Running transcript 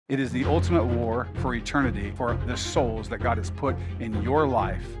It is the ultimate war for eternity for the souls that God has put in your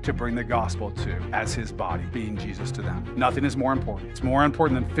life to bring the gospel to as his body, being Jesus to them. Nothing is more important. It's more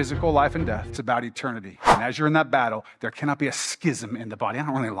important than physical life and death. It's about eternity. And as you're in that battle, there cannot be a schism in the body. I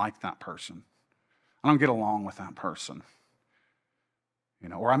don't really like that person. I don't get along with that person.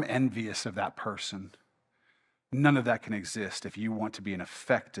 Or I'm envious of that person. None of that can exist if you want to be an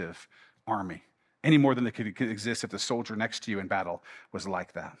effective army, any more than it could exist if the soldier next to you in battle was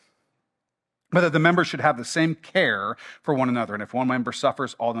like that. But that the members should have the same care for one another. And if one member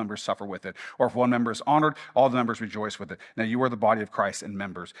suffers, all the members suffer with it. Or if one member is honored, all the members rejoice with it. Now you are the body of Christ and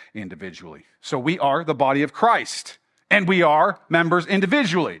members individually. So we are the body of Christ. And we are members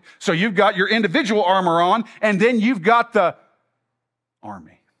individually. So you've got your individual armor on, and then you've got the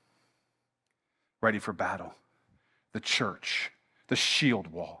army ready for battle. The church, the shield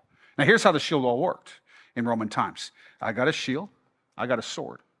wall. Now here's how the shield wall worked in Roman times. I got a shield, I got a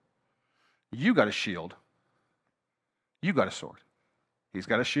sword. You got a shield, you got a sword. He's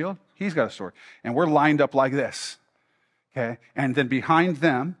got a shield, he's got a sword. And we're lined up like this, okay? And then behind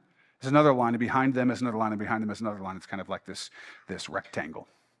them is another line, and behind them is another line, and behind them is another line. It's kind of like this rectangle,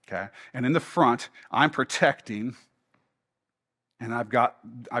 okay? And in the front, I'm protecting, and I've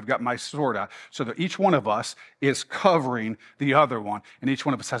got my sword out, so that each one of us is covering the other one, and each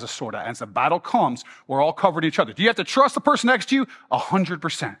one of us has a sword out. And as the battle comes, we're all covering each other. Do you have to trust the person next to you?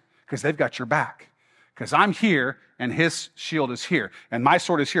 100%, because they've got your back. Because I'm here, and his shield is here, and my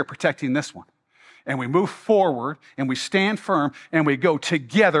sword is here protecting this one. And we move forward, and we stand firm, and we go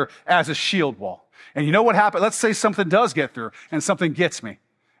together as a shield wall. And you know what happens? Let's say something does get through, and something gets me.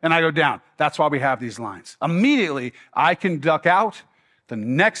 And I go down. That's why we have these lines. Immediately, I can duck out. The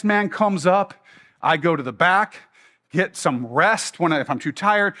next man comes up. I go to the back, get some rest if I'm too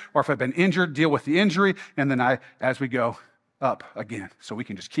tired, or if I've been injured, deal with the injury. And then as we go up again. So we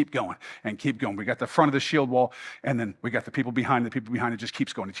can just keep going and keep going. We got the front of the shield wall, and then we got the people behind it just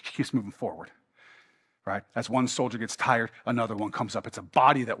keeps going. It keeps moving forward, right? As one soldier gets tired, another one comes up. It's a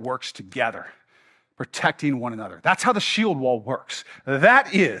body that works together, protecting one another. That's how the shield wall works.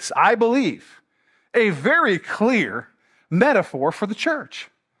 That is, I believe, a very clear metaphor for the church.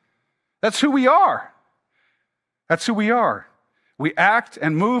 That's who we are. That's who we are. We act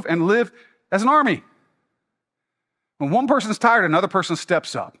and move and live as an army. When one person's tired, another person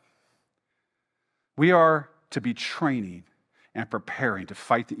steps up. We are to be training and preparing to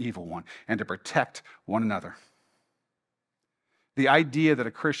fight the evil one and to protect one another. The idea that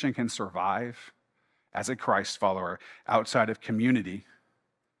a Christian can survive as a Christ follower outside of community,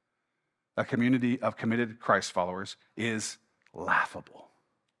 a community of committed Christ followers, is laughable.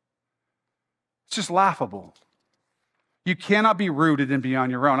 It's just laughable. You cannot be rooted and be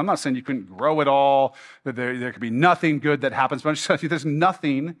on your own. I'm not saying you couldn't grow at all, that there could be nothing good that happens, but I'm just telling you there's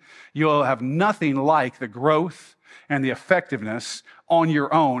nothing, you'll have nothing like the growth and the effectiveness on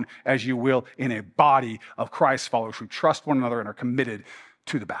your own as you will in a body of Christ followers who trust one another and are committed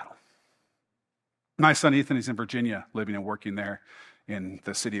to the battle. My son Ethan is in Virginia, living and working there in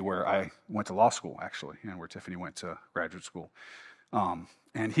the city where I went to law school, actually, and where Tiffany went to graduate school.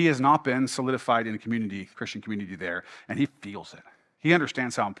 And he has not been solidified in a community, Christian community there, and he feels it. He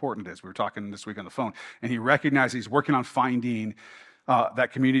understands how important it is. We were talking this week on the phone, and he recognizes he's working on finding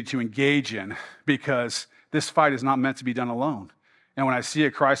that community to engage in, because this fight is not meant to be done alone. And when I see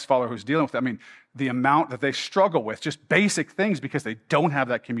a Christ follower who's dealing with that, the amount that they struggle with, just basic things because they don't have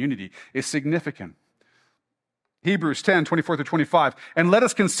that community, is significant. Hebrews 10, 24 through 25. And let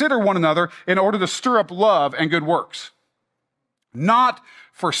us consider one another in order to stir up love and good works, not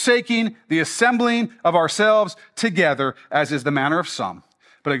forsaking the assembling of ourselves together, as is the manner of some,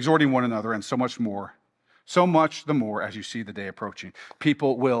 but exhorting one another, and so much the more as you see the day approaching.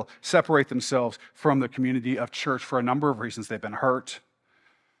 People will separate themselves from the community of church for a number of reasons. They've been hurt.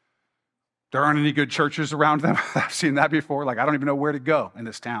 There aren't any good churches around them. I've seen that before. I don't even know where to go in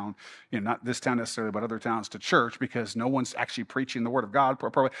this town. Not this town necessarily, but other towns to church, because no one's actually preaching the word of God.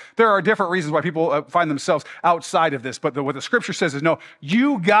 There are different reasons why people find themselves outside of this. But what the scripture says is, no,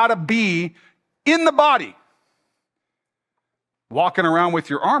 you got to be in the body. Walking around with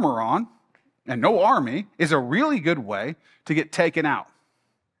your armor on and no army is a really good way to get taken out.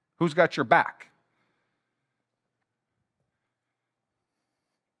 Who's got your back?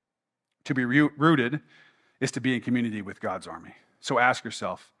 To be rooted is to be in community with God's army. So ask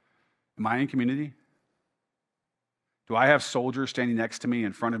yourself, am I in community? Do I have soldiers standing next to me,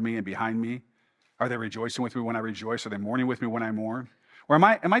 in front of me, and behind me? Are they rejoicing with me when I rejoice? Are they mourning with me when I mourn? Or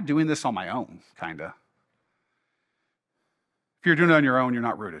am I doing this on my own, kind of? If you're doing it on your own, you're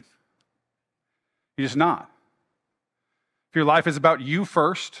not rooted. You're just not. If your life is about you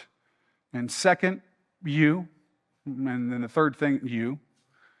first, and second, you, and then the third thing, you,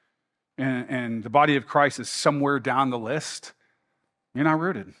 and the body of Christ is somewhere down the list, you're not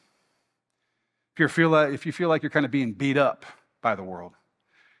rooted. If you feel like you're kind of being beat up by the world,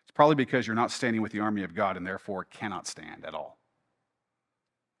 it's probably because you're not standing with the army of God and therefore cannot stand at all.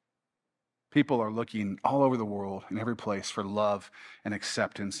 People are looking all over the world, in every place, for love and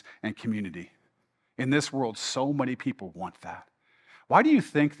acceptance and community. In this world, so many people want that. Why do you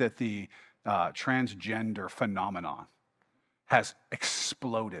think that the transgender phenomenon has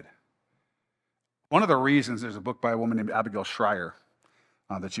exploded? One of the reasons, there's a book by a woman named Abigail Shrier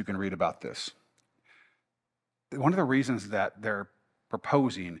that you can read about this. One of the reasons that they're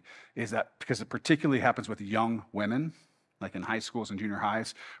proposing is that because it particularly happens with young women, like in high schools and junior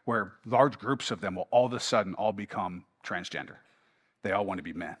highs, where large groups of them will all of a sudden all become transgender. They all want to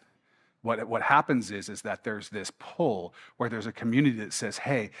be men. What happens is that there's this pull where there's a community that says,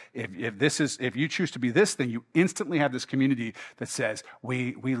 hey, if you choose to be this thing, you instantly have this community that says,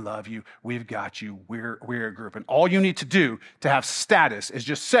 we love you, we've got you, we're a group. And all you need to do to have status is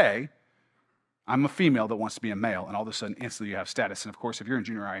just say, I'm a female that wants to be a male, and all of a sudden, instantly you have status. And of course, if you're in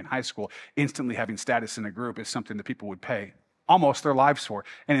junior high and high school, instantly having status in a group is something that people would pay almost their lives for.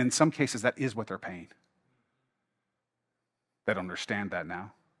 And in some cases, that is what they're paying. They don't understand that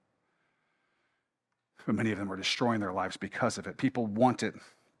now. But many of them are destroying their lives because of it. People want it.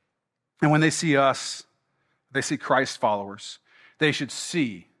 And when they see us, they see Christ followers, they should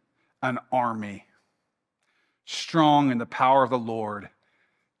see an army strong in the power of the Lord,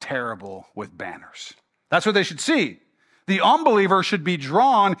 terrible with banners. That's what they should see. The unbeliever should be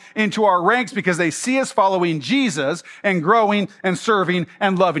drawn into our ranks because they see us following Jesus and growing and serving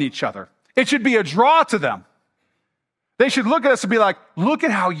and loving each other. It should be a draw to them. They should look at us and be like, look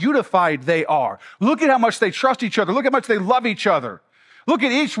at how unified they are. Look at how much they trust each other. Look at how much they love each other. Look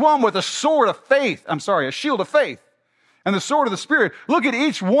at each one with a shield of faith, and the sword of the Spirit. Look at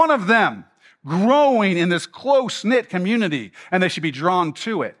each one of them growing in this close-knit community, and they should be drawn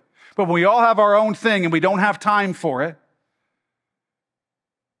to it. But when we all have our own thing and we don't have time for it,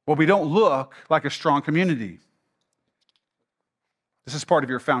 well, we don't look like a strong community. This is part of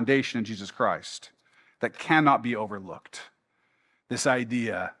your foundation in Jesus Christ that cannot be overlooked. This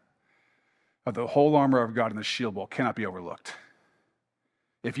idea of the whole armor of God and the shield wall cannot be overlooked.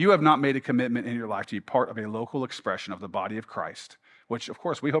 If you have not made a commitment in your life to be part of a local expression of the body of Christ, which, of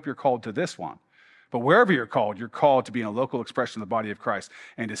course, we hope you're called to this one, but wherever you're called to be in a local expression of the body of Christ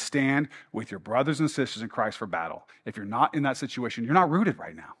and to stand with your brothers and sisters in Christ for battle. If you're not in that situation, you're not rooted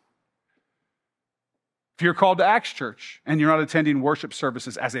right now. If you're called to Acts Church and you're not attending worship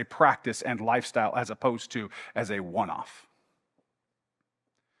services as a practice and lifestyle as opposed to as a one-off.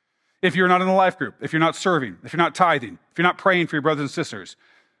 If you're not in the life group, if you're not serving, if you're not tithing, if you're not praying for your brothers and sisters,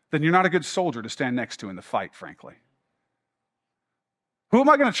 then you're not a good soldier to stand next to in the fight, frankly. Who am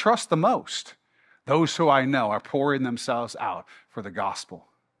I going to trust the most? Those who I know are pouring themselves out for the gospel.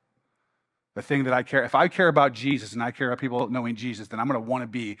 The thing that I care, if I care about Jesus and I care about people knowing Jesus, then I'm going to want to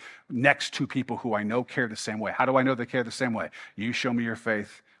be next to people who I know care the same way. How do I know they care the same way? You show me your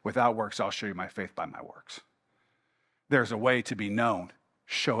faith without works, I'll show you my faith by my works. There's a way to be known.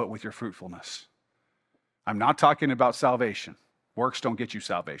 Show it with your fruitfulness. I'm not talking about salvation. Works don't get you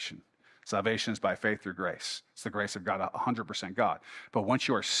salvation. Salvation is by faith through grace. It's the grace of God, 100% God. But once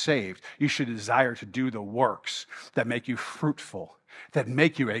you are saved, you should desire to do the works that make you fruitful, that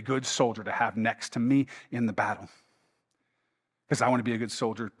make you a good soldier to have next to me in the battle. Because I want to be a good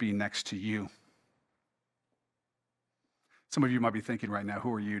soldier, be next to you. Some of you might be thinking right now,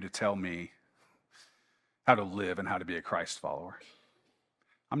 who are you to tell me how to live and how to be a Christ follower?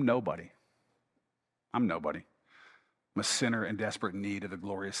 I'm nobody. I'm a sinner in desperate need of the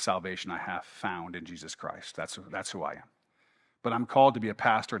glorious salvation I have found in Jesus Christ. That's who I am. But I'm called to be a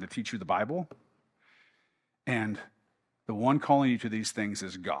pastor and to teach you the Bible. And the one calling you to these things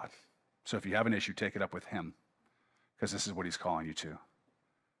is God. So if you have an issue, take it up with him, because this is what he's calling you to.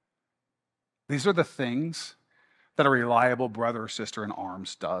 These are the things that a reliable brother or sister in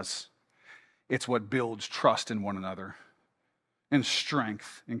arms does. It's what builds trust in one another and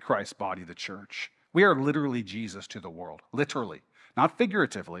strength in Christ's body, the church. We are literally Jesus to the world. Literally. Not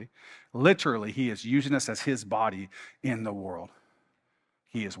figuratively. Literally, he is using us as his body in the world.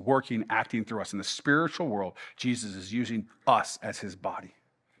 He is working, acting through us. In the spiritual world, Jesus is using us as his body.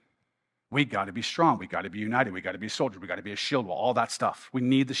 We got to be strong. We got to be united. We got to be soldiers. We got to be a shield wall. All that stuff. We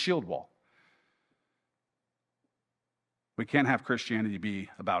need the shield wall. We can't have Christianity be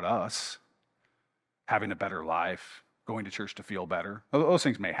about us having a better life, going to church to feel better. Those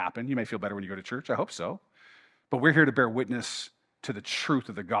things may happen. You may feel better when you go to church. I hope so. But we're here to bear witness to the truth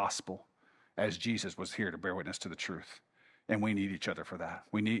of the gospel, as Jesus was here to bear witness to the truth. And we need each other for that.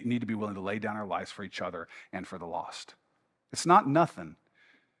 We need to be willing to lay down our lives for each other and for the lost. It's not nothing.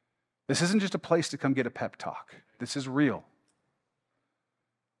 This isn't just a place to come get a pep talk. This is real.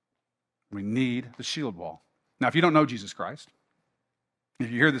 We need the shield wall. Now, if you don't know Jesus Christ,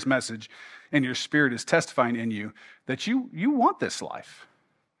 if you hear this message and your spirit is testifying in you that you want this life,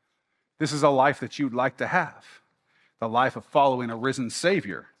 this is a life that you'd like to have, the life of following a risen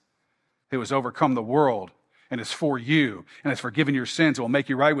Savior who has overcome the world and is for you and has forgiven your sins and will make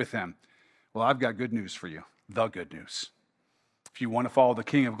you right with him. Well, I've got good news for you, the good news. If you want to follow the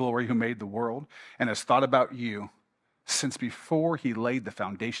King of Glory who made the world and has thought about you since before he laid the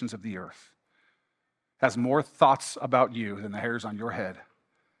foundations of the earth, has more thoughts about you than the hairs on your head,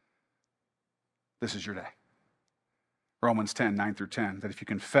 this is your day. Romans 10, 9 through 10, that if you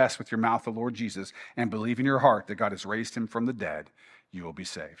confess with your mouth the Lord Jesus and believe in your heart that God has raised him from the dead, you will be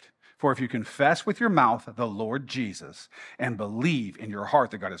saved. For if you confess with your mouth the Lord Jesus and believe in your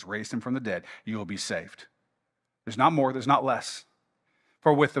heart that God has raised him from the dead, you will be saved. There's not more, there's not less.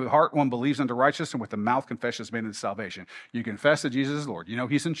 For with the heart one believes unto righteousness, and with the mouth confession is made unto salvation. You confess that Jesus is Lord. You know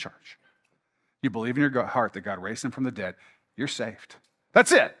he's in charge. You believe in your heart that God raised him from the dead. You're saved.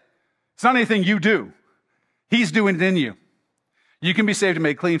 That's it. It's not anything you do. He's doing it in you. You can be saved and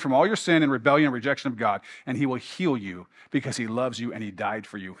made clean from all your sin and rebellion and rejection of God, and he will heal you because he loves you and he died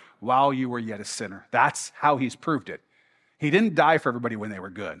for you while you were yet a sinner. That's how he's proved it. He didn't die for everybody when they were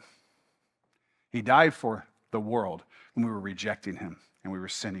good. He died for the world when we were rejecting him and we were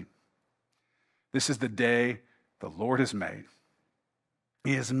sinning. This is the day the Lord has made.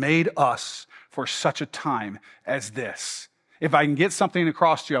 He has made us for such a time as this. If I can get something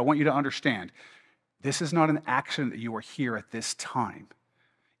across to you, I want you to understand, this is not an accident that you are here at this time,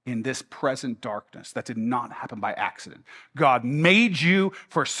 in this present darkness. That did not happen by accident. God made you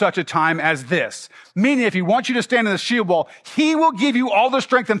for such a time as this. Meaning, if he wants you to stand in the shield wall, he will give you all the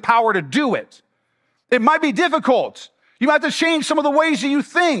strength and power to do it. It might be difficult. You might have to change some of the ways that you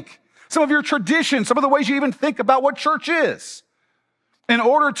think, some of your traditions, some of the ways you even think about what church is, in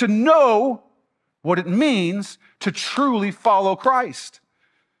order to know what it means to truly follow Christ.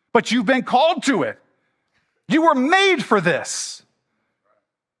 But you've been called to it. You were made for this.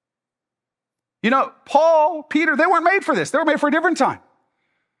 You know, Paul, Peter, they weren't made for this. They were made for a different time.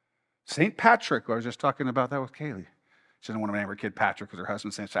 St. Patrick, I was just talking about that with Kaylee. She doesn't want to name her kid Patrick because her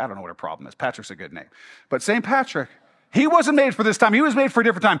husband's saying, I don't know what her problem is. Patrick's a good name. But St. Patrick, he wasn't made for this time. He was made for a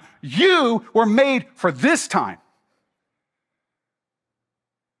different time. You were made for this time.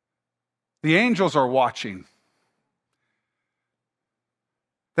 The angels are watching.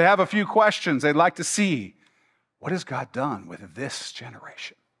 They have a few questions they'd like to see. What has God done with this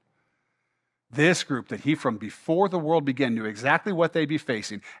generation? This group that he, from before the world began, knew exactly what they'd be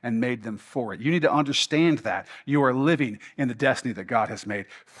facing and made them for it. You need to understand that. You are living in the destiny that God has made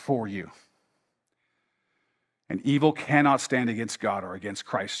for you. And evil cannot stand against God or against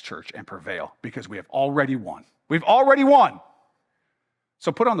Christ's church and prevail because we have already won. We've already won.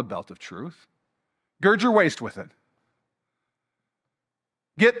 So put on the belt of truth. Gird your waist with it.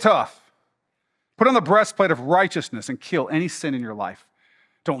 Get tough. Put on the breastplate of righteousness and kill any sin in your life.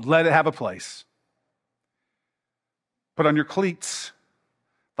 Don't let it have a place. Put on your cleats,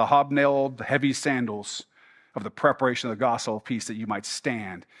 the hobnailed, heavy sandals of the preparation of the gospel of peace, that you might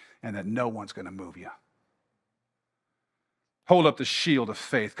stand and that no one's going to move you. Hold up the shield of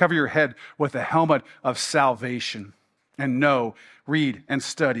faith. Cover your head with the helmet of salvation. And know, read, and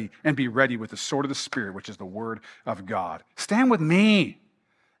study, and be ready with the sword of the Spirit, which is the word of God. Stand with me,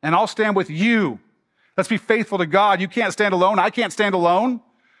 and I'll stand with you. Let's be faithful to God. You can't stand alone. I can't stand alone.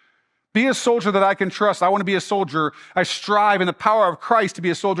 Be a soldier that I can trust. I want to be a soldier. I strive in the power of Christ to be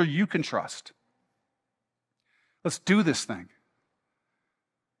a soldier you can trust. Let's do this thing.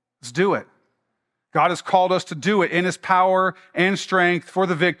 Let's do it. God has called us to do it in his power and strength for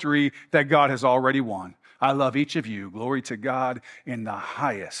the victory that God has already won. I love each of you. Glory to God in the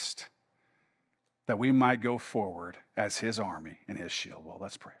highest, that we might go forward as his army and his shield. Well,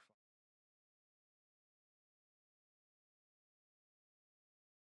 let's pray.